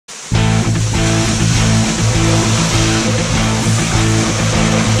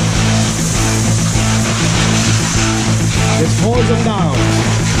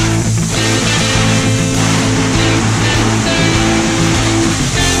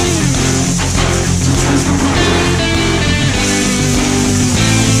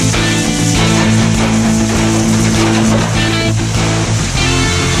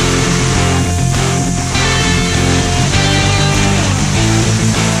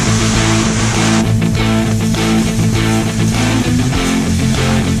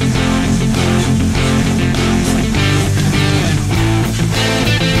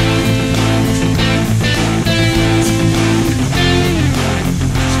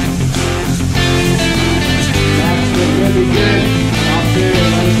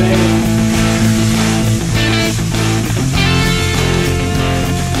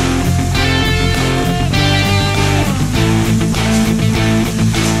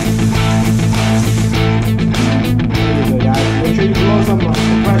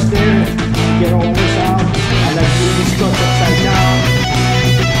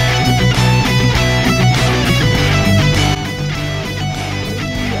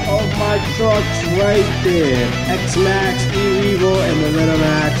my trucks right there. XMAXX, EREVO, and the letter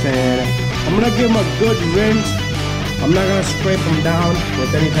Max. And I'm gonna give them a good rinse. I'm not gonna scrape them down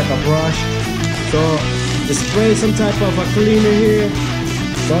with any type of brush. So just spray some type of a cleaner here.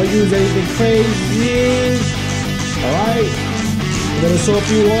 Don't use anything crazy. Alright? A little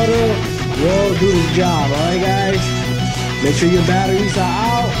soapy water will do the job. Alright guys? Make sure your batteries are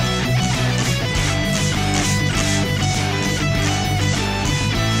out.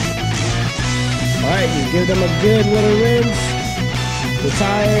 Alright, just give them a good little rinse. The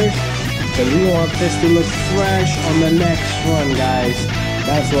tires. Because we want this to look fresh on the next run, guys.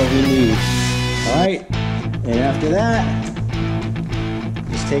 That's what we need. Alright? And after that,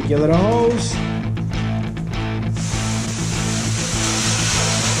 just take your little hose.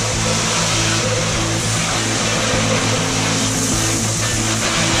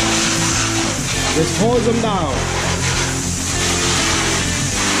 Just hose them down.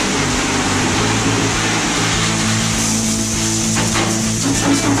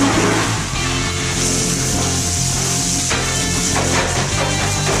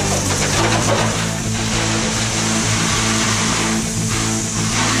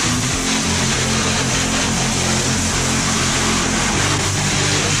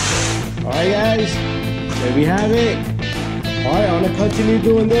 Alright guys, there we have it. Alright, I'm gonna continue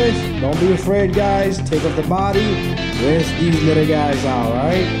doing this. Don't be afraid guys, take off the body, rinse these little guys out,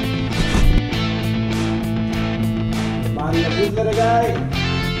 alright? Body of this little guy.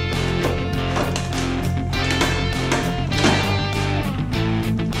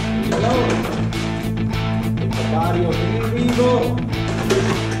 There you go. Take the body of the EREVO.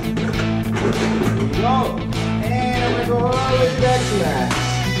 There you go. And I'm gonna go all the way to the XMAXX.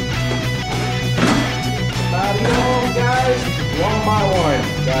 Body home, guys, one by one,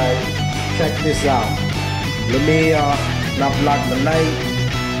 guys. Check this out. Let me not block the light,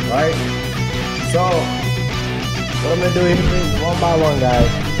 right? So, what I'm gonna do here is one by one,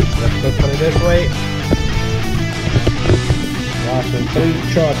 guys. Let's put it this way. Washing 3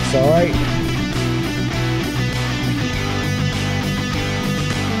 trucks, all right?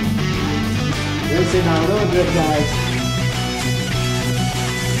 Rinse it down a little bit, guys.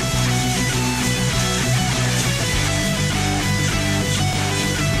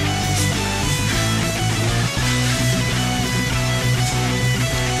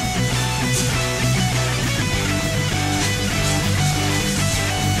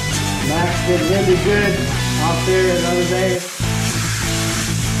 Max did really good out there the other day.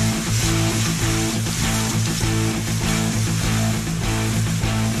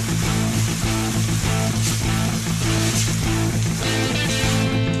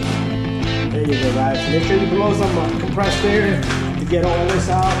 There you go guys. Make sure you blow some compressed air to get all this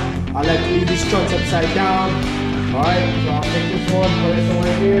out. I like to leave these trucks upside down. Alright, so I'll take this one, put this one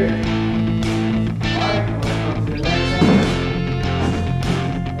right here. Alright, let's come to the next one.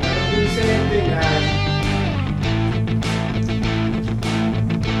 Same thing, guys.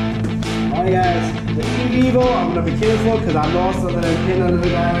 Alright guys, the EREVO, I'm gonna be careful because I lost a little pin under the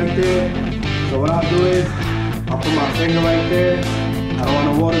guy right there. So what I'll do is, I'll put my finger right there. I don't want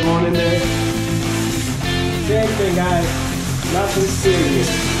the water going in there. Same thing guys, nothing serious.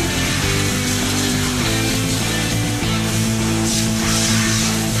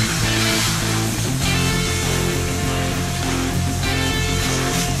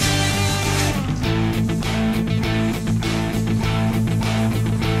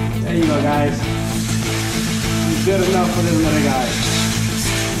 There you go guys. It's good enough for this little guy.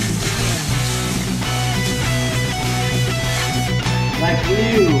 Like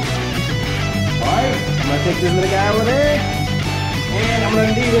new. Alright, I'm gonna take this little guy over there and I'm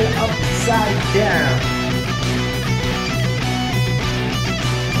gonna leave it upside down.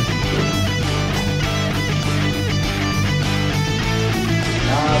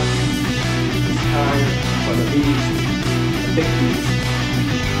 Now it's time for the bees, the big bees.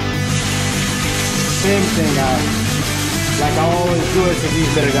 Same thing guys, like I always do it to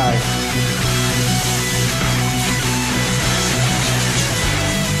these little guys.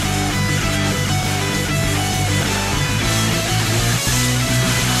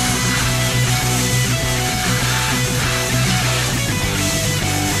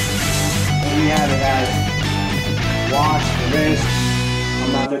 There you have it guys, wash, rinse.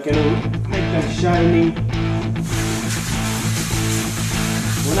 I'm not looking to make them shiny.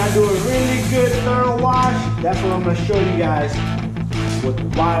 When I do a really good thorough wash, that's what I'm going to show you guys with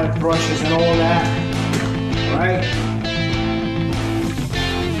wire brushes and all that. Alright?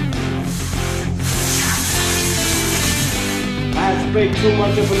 I had sprayed too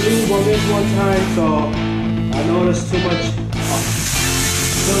much of a lube on this one time, so I noticed too much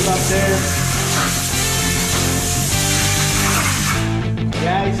build up there.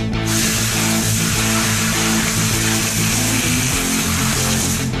 Guys.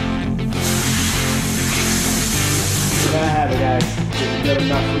 There I have it, guys. This is good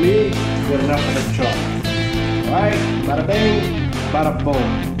enough for me, good enough for the truck. Alright, bada bang, bada boom.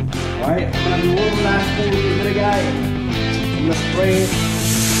 Alright, I'm gonna do one last thing with the guy. I'm gonna spray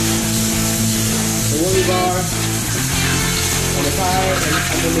the wheelie bar on the tire and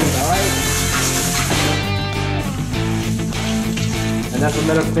underneath, alright? And that's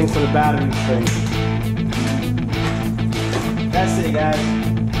another thing for the battery spray. That's it, guys.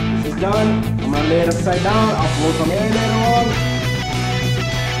 This is done. I'm gonna lay it upside down. I'll blow some air later on.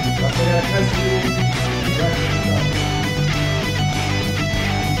 That's what I test you.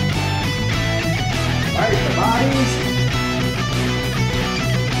 Alright, the bodies.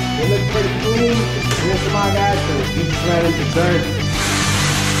 They look pretty clean. Here's my guys, because we just ran into dirt.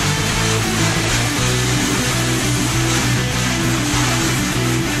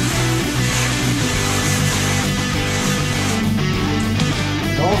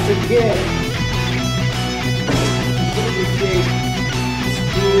 Don't forget,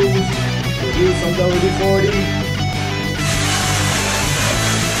 screws, use some WD-40.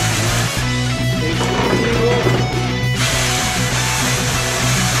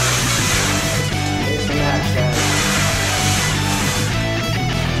 It's the Max, guys.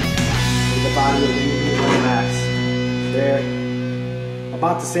 The body of the Max. They're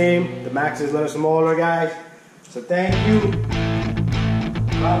about the same. The Max is a little smaller, guys. So thank you.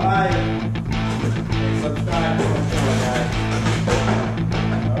 Bye-bye. And subscribe to my channel, guys.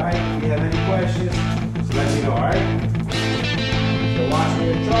 Alright, if you have any questions, just let me know, alright? So watch me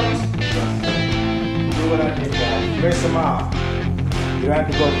your trucks. Do what I did, guys. Rinse them out. You don't have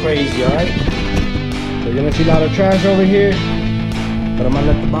to go crazy, alright? So you're gonna see a lot of trash over here. But I'm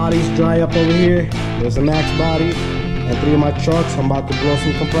gonna let the bodies dry up over here. There's a Max body and 3 of my trucks. I'm about to blow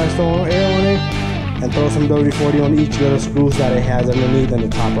some compressed air on it and throw some WD-40 on each little screws that it has underneath and the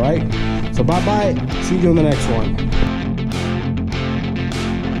top, alright? So bye-bye. See you in the next one.